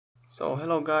So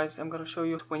hello guys, I'm gonna show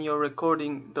you when you're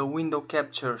recording the window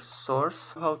capture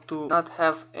source how to not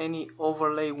have any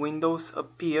overlay windows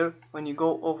appear when you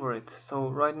go over it. So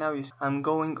right now I'm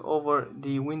going over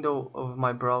the window of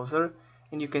my browser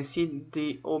and you can see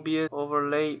the OBS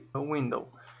overlay window.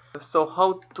 So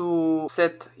how to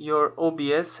set your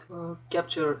OBS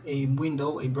capture a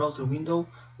window, a browser window,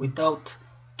 without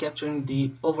capturing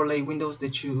the overlay windows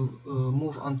that you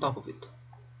move on top of it.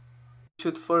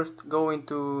 Should first go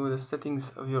into the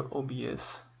settings of your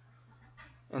OBS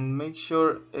and make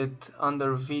sure it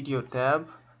under video tab,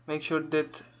 make sure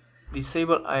that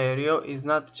disable aero is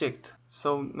not checked.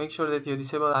 So make sure that your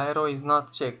disable aero is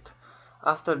not checked.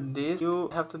 After this you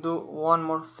have to do one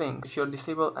more thing. If your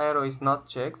disable aero is not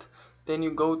checked, then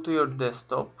you go to your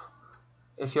desktop.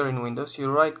 If you're in Windows, you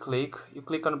right click, you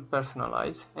click on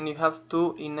personalize, and you have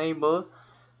to enable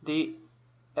the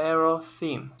arrow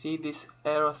theme. See this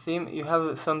arrow theme? You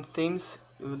have some themes,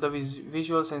 the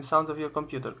visuals and sounds of your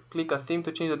computer. Click a theme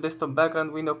to change the desktop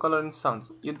background, window color and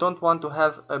sounds. You don't want to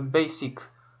have a basic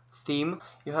theme.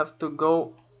 You have to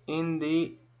go in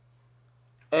the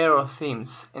arrow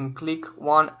themes and click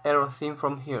one arrow theme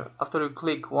from here. After you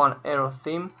click one arrow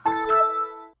theme,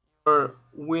 your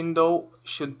window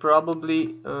should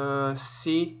probably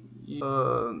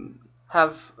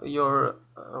have your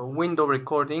window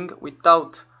recording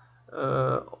without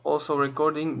also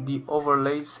recording the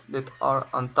overlays that are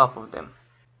on top of them.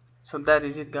 So that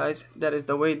is it guys, that is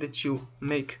the way that you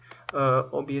make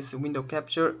OBS window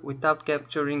capture without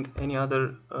capturing any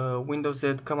other windows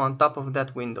that come on top of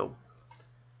that window.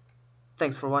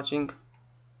 Thanks for watching,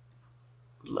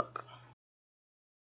 good luck.